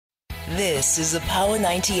This is a Power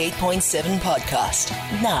 98.7 podcast.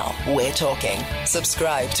 Now we're talking.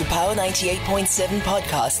 Subscribe to Power 98.7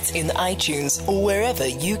 podcasts in iTunes or wherever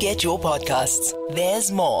you get your podcasts.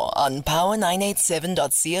 There's more on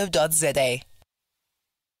power987.co.za.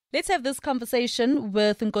 Let's have this conversation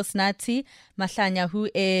with Nkosinathi Mahlanya, who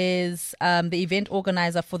is the event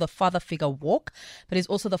organizer for the Father Figure Walk, but is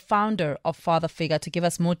also the founder of Father Figure, to give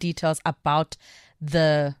us more details about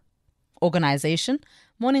the organization.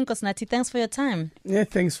 Morning, Nkosinathi. Thanks for your time. Yeah,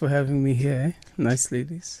 thanks for having me here. Nice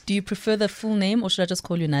ladies. Do you prefer the full name or should I just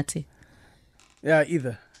call you Nati? Yeah,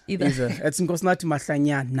 either. It's Nkosinathi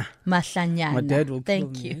Mahlanyana. Mahlanyana. My dad will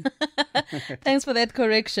Thank kill you. me. Thanks for that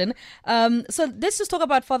correction. So let's just talk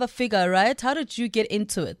about Father Figure, right? How did you get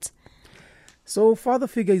into it? So Father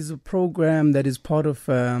Figure is a program that is part of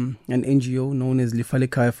an NGO known as Lifa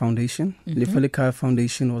Lekhaya Foundation. Lifa Lekhaya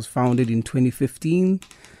Foundation was founded in 2015.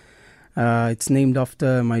 It's named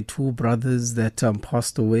after my two brothers that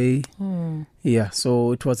passed away. Yeah,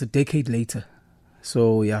 so it was a decade later.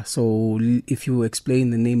 So if you explain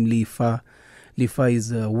the name Lifa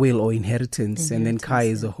is a will or inheritance, and then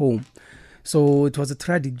Kaya is a home. So it was a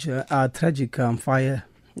tragic fire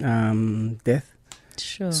death.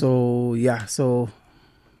 Sure. So we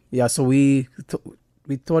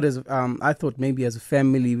thought I thought maybe as a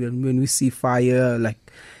family when we see fire,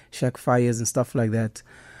 like shack fires and stuff like that,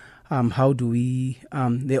 how do we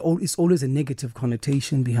it's always a negative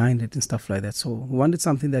connotation behind it and stuff like that. So we wanted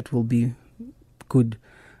something that will be good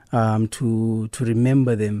to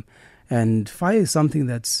remember them. And fire is something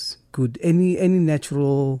that's good. Any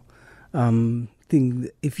natural thing.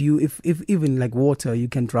 If even like water, you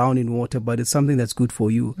can drown in water, but it's something that's good for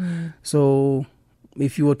you. So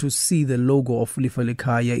if you were to see the logo of Lifa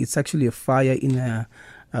Lekhaya, it's actually a fire in a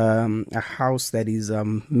house that is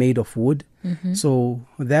made of wood. So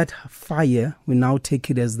that fire, we now take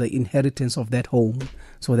it as the inheritance of that home.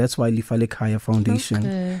 So that's why Lifa Lekhaya Foundation.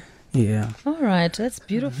 Okay. Yeah. All right. That's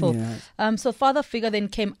beautiful. Yeah. So Father Figure then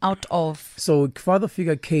came out of... So Father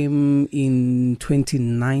Figure came in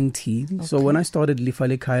 2019. Okay. So when I started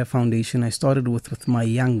Lifa Lekhaya Foundation, I started with my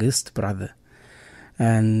youngest brother.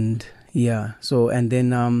 And yeah, so and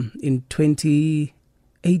then in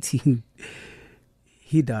 2018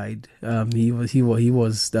 he died. He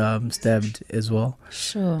was stabbed as well.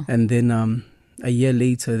 Sure. And then a year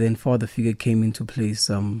later, then Father Figure came into place.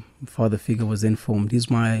 Father Figure was informed. He's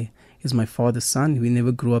my father's son. We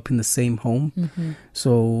never grew up in the same home.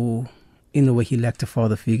 So in a way, he lacked a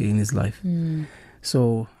father figure in his life.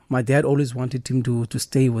 So my dad always wanted him to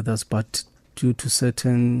stay with us, but due to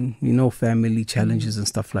certain, family challenges and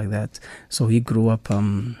stuff like that. So he grew up,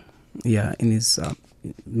 in his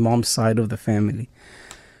mom's side of the family.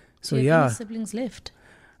 So Do you have any siblings left?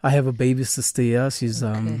 I have a baby sister. Yeah, she's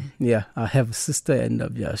Okay. I have a sister, and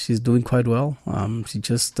she's doing quite well.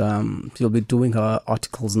 She'll be doing her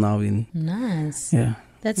articles now in. Nice. Yeah.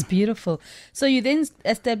 That's beautiful. So you then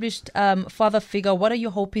established Father Figure. What are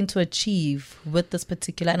you hoping to achieve with this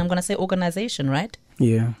particular, and I'm going to say organization, right?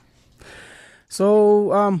 Yeah.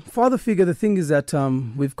 So Father Figure, the thing is that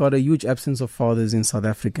we've got a huge absence of fathers in South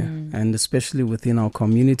Africa, and especially within our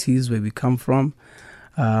communities where we come from.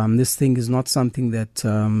 This thing is not something that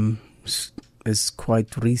is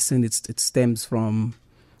quite recent. It stems from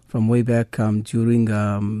way back during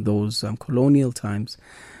those colonial times,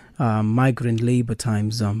 migrant labor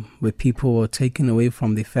times, where people were taken away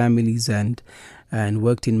from their families and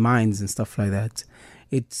worked in mines and stuff like that.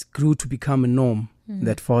 It grew to become a norm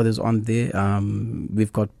that fathers aren't there.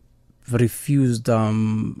 We've got refused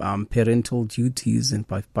parental duties and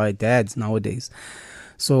by dads nowadays.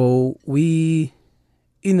 So we...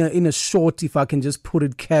 In a short, if I can just put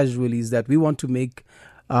it casually, is that we want to make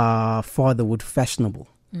fatherhood fashionable.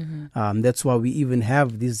 That's why we even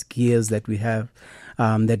have these gears that we have,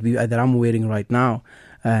 that I'm wearing right now,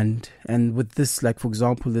 and with this, like for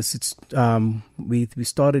example, we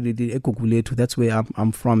started it in Egugulethu. That's where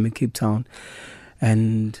I'm from, in Cape Town,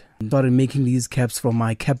 and started making these caps from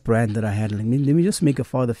my cap brand that I had. Let me just make a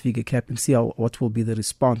Father Figure cap and see what will be the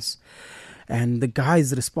response. And the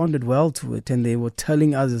guys responded well to it, and they were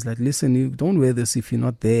telling others, like, listen, you don't wear this if you're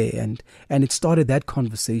not there. And it started that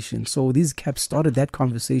conversation. So these caps started that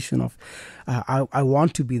conversation of, I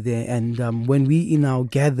want to be there. And when we in our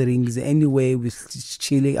gatherings, anyway, with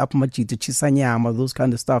chile, apmachita, chisanyama, those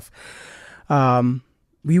kind of stuff,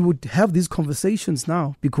 we would have these conversations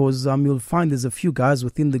now, because you'll find there's a few guys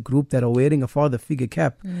within the group that are wearing a Father Figure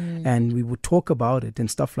cap, and we would talk about it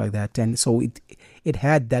and stuff like that. And so it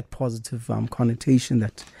had that positive connotation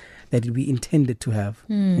that we intended to have.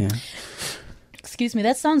 Yeah. Excuse me,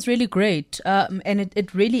 that sounds really great. And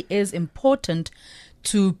it really is important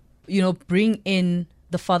to bring in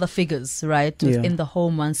the father figures, right, within the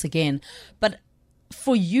home once again. But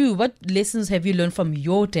for you, what lessons have you learned from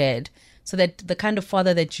your dad so that the kind of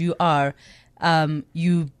father that you are,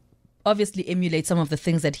 you obviously emulate some of the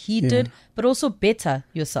things that he did, but also better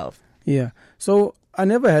yourself? Yeah. So I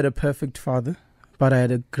never had a perfect father, but I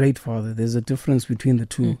had a great father. There's a difference between the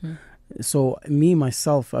two. Mm-hmm. So me,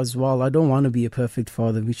 myself as well, I don't want to be a perfect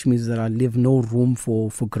father, which means that I leave no room for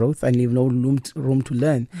growth. I leave no room to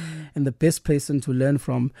learn. And the best person to learn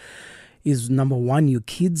from is, number one, your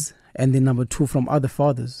kids, and then number two, from other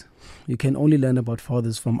fathers. You can only learn about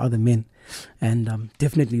fathers from other men, and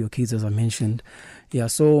definitely your kids, as I mentioned. Yeah,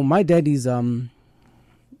 so my dad is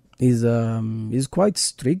quite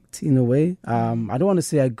strict in a way. I don't want to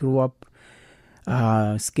say I grew up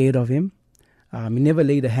scared of him. He never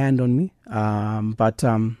laid a hand on me, but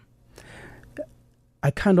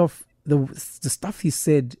I kind of, the stuff he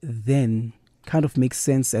said then kind of makes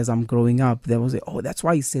sense as I'm growing up. There was that's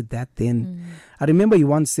why he said that then. I remember he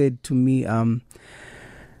once said to me,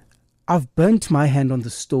 I've burnt my hand on the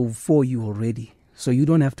stove for you already, so you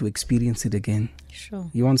don't have to experience it again. Sure.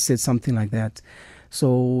 He once said something like that.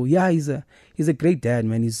 So yeah, he's a great dad,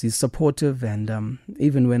 man. He's supportive, and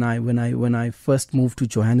even when I first moved to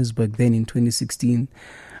Johannesburg, then in 2016,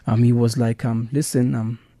 he was like,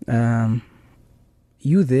 listen,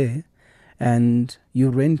 you there, and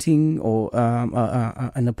you're renting or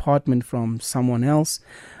an apartment from someone else.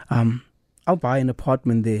 I'll buy an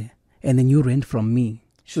apartment there, and then you rent from me.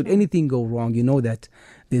 Should anything go wrong, you know that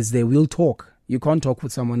we'll talk. You can't talk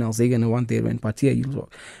with someone else. They're going to want their rent, but here you'll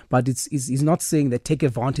talk. But he's not saying that take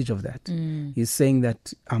advantage of that. He's saying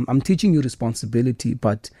that I'm teaching you responsibility,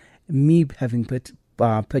 but me having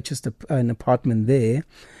purchased an apartment there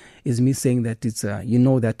is me saying that it's that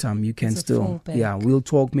you can still, we'll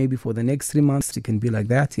talk maybe for the next 3 months. It can be like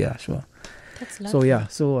that. Yeah, sure. That's lovely.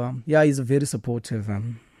 He's very supportive.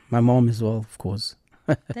 My mom as well, of course.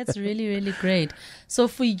 That's really, really great. So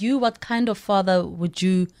for you, what kind of father would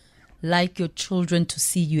you like your children to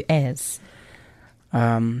see you as?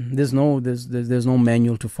 There's no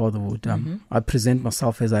manual to fatherhood. I present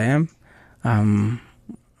myself as I am. I'm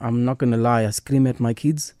not gonna lie. I scream at my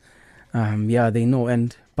kids. They know.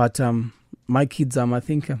 But my kids, I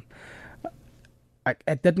think,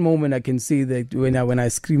 at that moment I can see that when I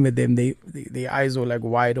scream at them, their eyes were like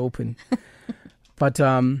wide open. But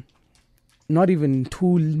not even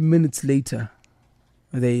 2 minutes later,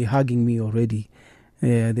 they hugging me already.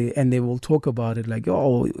 Yeah, they will talk about it like,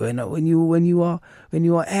 when you are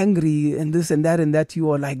angry and this and that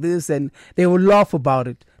you are like this, and they will laugh about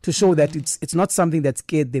it to show that it's not something that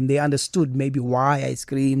scared them. They understood maybe why I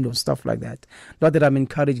screamed or stuff like that. Not that I'm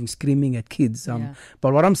encouraging screaming at kids,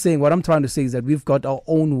 but what I'm trying to say is that we've got our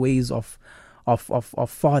own ways of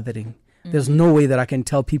fathering. There's no way that I can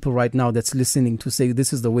tell people right now that's listening to say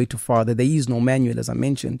this is the way to father. There is no manual, as I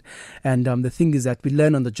mentioned, and the thing is that we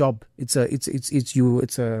learn on the job. It's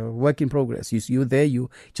a work in progress. You're there.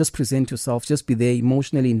 You just present yourself. Just be there,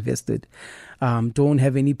 emotionally invested. Don't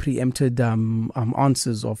have any preempted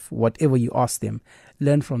answers of whatever you ask them.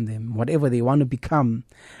 Learn from them. Whatever they want to become,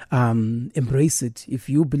 embrace it. If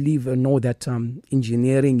you believe or know that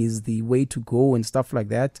engineering is the way to go and stuff like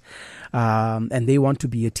that, and they want to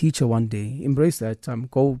be a teacher one day, embrace that.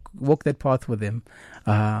 Go walk that path with them.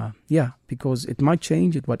 Because it might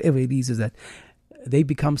change it. Whatever it is that they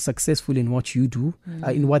become successful in what you do,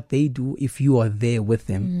 in what they do, if you are there with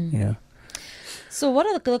them. Yeah. So what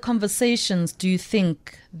are the conversations do you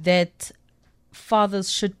think that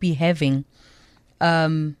fathers should be having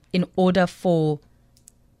in order for,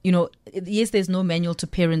 yes, there's no manual to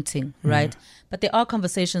parenting, right? But there are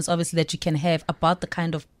conversations, obviously, that you can have about the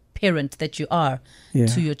kind of parent that you are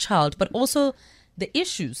to your child, but also the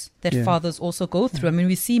issues that fathers also go through. I mean,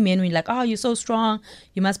 we see men, we're like, you're so strong,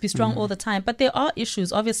 you must be strong all the time. But there are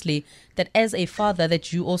issues, obviously, that as a father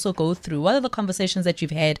that you also go through. What are the conversations that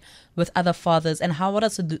you've had with other fathers, and what are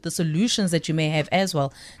the solutions that you may have as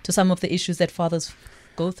well to some of the issues that fathers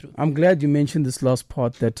go through? I'm glad you mentioned this last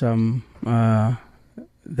part that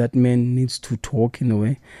that men needs to talk in a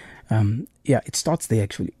way. It starts there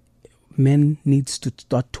actually. Men needs to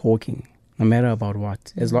start talking, no matter about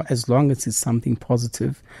what, as long as it's something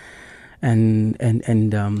positive and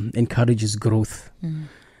encourages growth.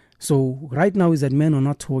 So right now is that men are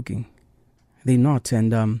not talking. They're not,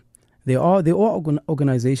 and there are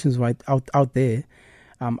organizations right out there.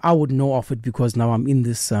 I would know of it because now I'm in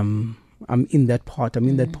this. I'm in that part. I'm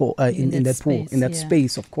in that pool. In that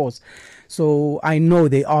space, of course. So I know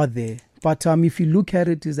they are there. But if you look at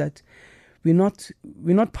it, is that we're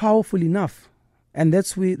not powerful enough, and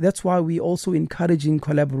that's why we also encouraging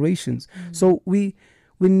collaborations. So we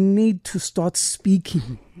we need to start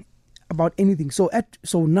speaking about anything. So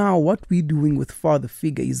now what we're doing with Father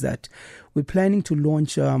Figure is that we're planning to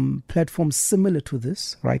launch platforms similar to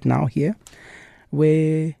this right now here,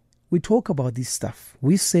 where we talk about this stuff.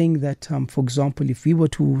 We're saying that, for example, if we were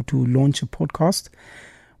to launch a podcast,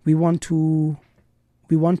 we want to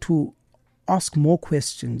ask more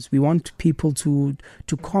questions. We want people to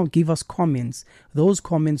give us comments. Those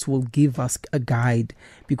comments will give us a guide,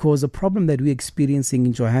 because the problem that we're experiencing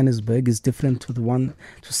in Johannesburg is different to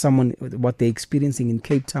someone what they're experiencing in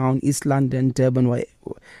Cape Town, East London, Durban,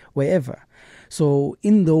 wherever. So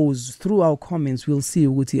in those, through our comments, we'll see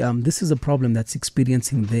this is a problem that's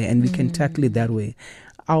experiencing there, and we can tackle it that way.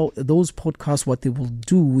 Those podcasts, what they will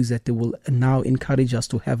do is that they will now encourage us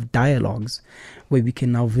to have dialogues where we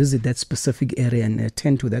can now visit that specific area and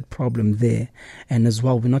attend to that problem there. And as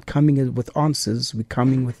well, we're not coming with answers. We're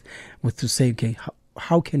coming with to say, okay,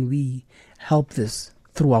 how can we help this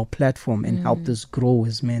through our platform and help this grow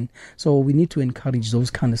as men? So we need to encourage those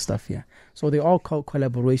kind of stuff here. So they're all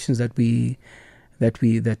collaborations that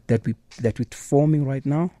we're forming right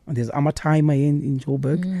now. And there's Amataima in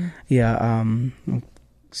Joburg.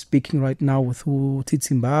 Speaking right now with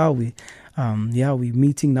Titsimba. We're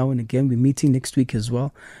meeting now and again. We're meeting next week as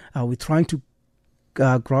well. We're trying to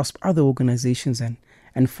grasp other organizations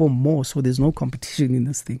and form more, so there's no competition in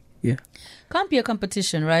this thing. Yeah, can't be a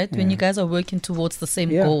competition, right? When you guys are working towards the same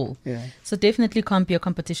goal. So definitely can't be a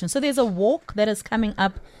competition. So there's a walk that is coming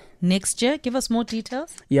up next year. Give us more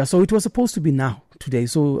details. Yeah, so it was supposed to be today.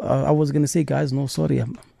 So I was going to say, guys, no, sorry.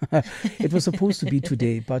 It was supposed to be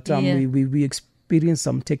today, but we experienced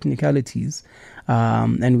some technicalities,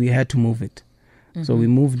 and we had to move it. So we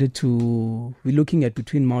moved it we're looking at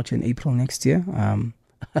between March and April next year.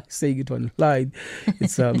 Saying it online,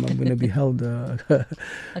 it's I'm going to be held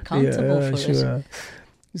accountable for it.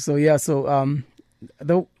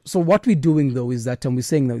 So what we're doing though is that we're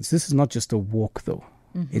saying that this is not just a walk though.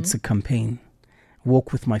 It's a campaign.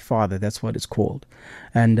 Walk with My Father, that's what it's called.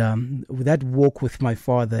 And that walk with my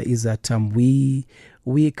Father is that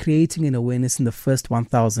we're creating an awareness in the first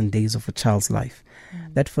 1,000 days of a child's life.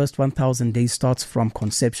 That first 1,000 days starts from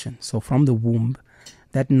conception, so from the womb,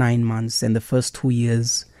 that 9 months and the first 2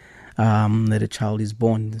 years that a child is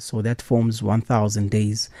born. So that forms 1,000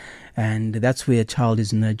 days. And that's where a child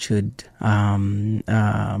is nurtured,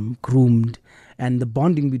 groomed, and the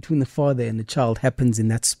bonding between the father and the child happens in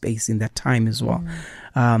that space, in that time as well.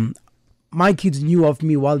 My kids knew of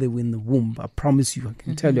me while they were in the womb. I promise you, I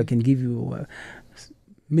can tell you, I can give you a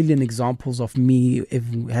million examples of me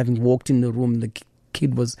having walked in the room. The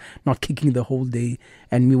kid was not kicking the whole day,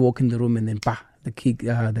 and me walk in the room and then the kid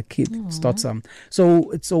starts so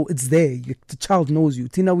it's there. The child knows you.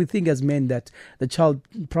 Tina, we think as men that the child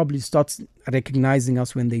probably starts recognizing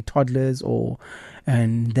us when they're toddlers,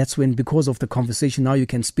 and that's when, because of the conversation, now you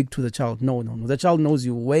can speak to the child. No, the child knows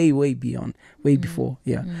you way beyond, before.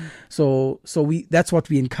 So that's what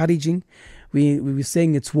we're encouraging. We were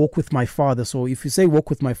saying it's walk with my Father. So if you say walk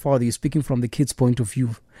with my Father, you're speaking from the kid's point of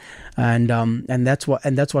view, and that's what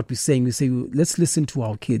we're saying. We say, let's listen to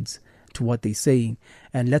our kids, to what they're saying,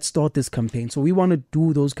 and let's start this campaign. So we want to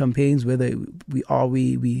do those campaigns, whether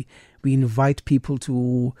we invite people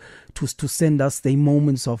to send us their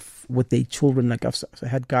moments of with their children. Like I've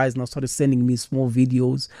had guys now started sending me small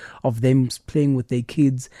videos of them playing with their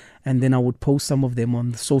kids, and then I would post some of them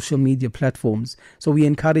on the social media platforms. So we're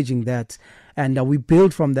encouraging that, and we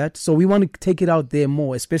build from that. So we want to take it out there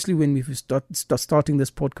more, especially when we start starting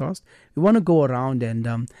this podcast. We want to go around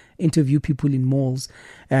and interview people in malls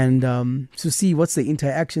and to see what's the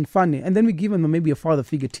interaction, funny, and then we give them maybe a father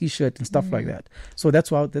figure T-shirt and stuff like that. So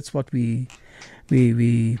that's what we're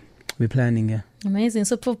planning. Yeah. Amazing.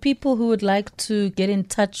 So for people who would like to get in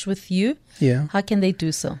touch with you, how can they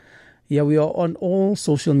do so? Yeah, we are on all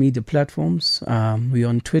social media platforms. We're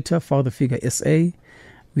on Twitter, Father Figure SA.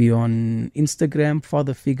 We're on Instagram,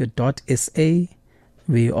 fatherfigure.sa.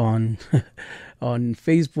 We're on on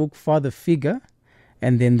Facebook, Father Figure.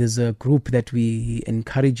 And then there's a group that we're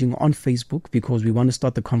encouraging on Facebook because we want to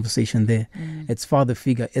start the conversation there. It's Father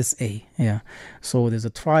Figure SA. Yeah. So there's a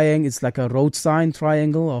triangle. It's like a road sign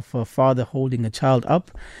triangle of a father holding a child up.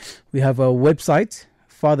 We have a website,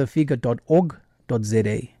 fatherfigure.org.za.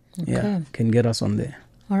 Okay. Yeah, can get us on there.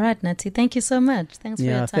 All right, Nati, thank you so much. Thanks for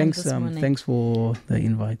your time this morning. Thanks for the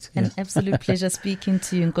invite. An absolute pleasure speaking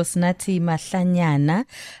to you, Nkosinathi Mahlanyana,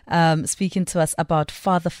 speaking to us about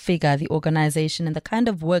Father Figure, the organization, and the kind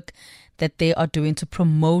of work that they are doing to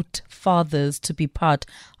promote fathers to be part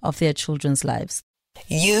of their children's lives.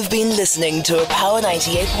 You've been listening to a Power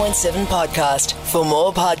 98.7 podcast. For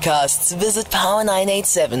more podcasts, visit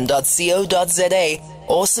power987.co.za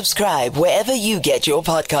or subscribe wherever you get your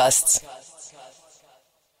podcasts.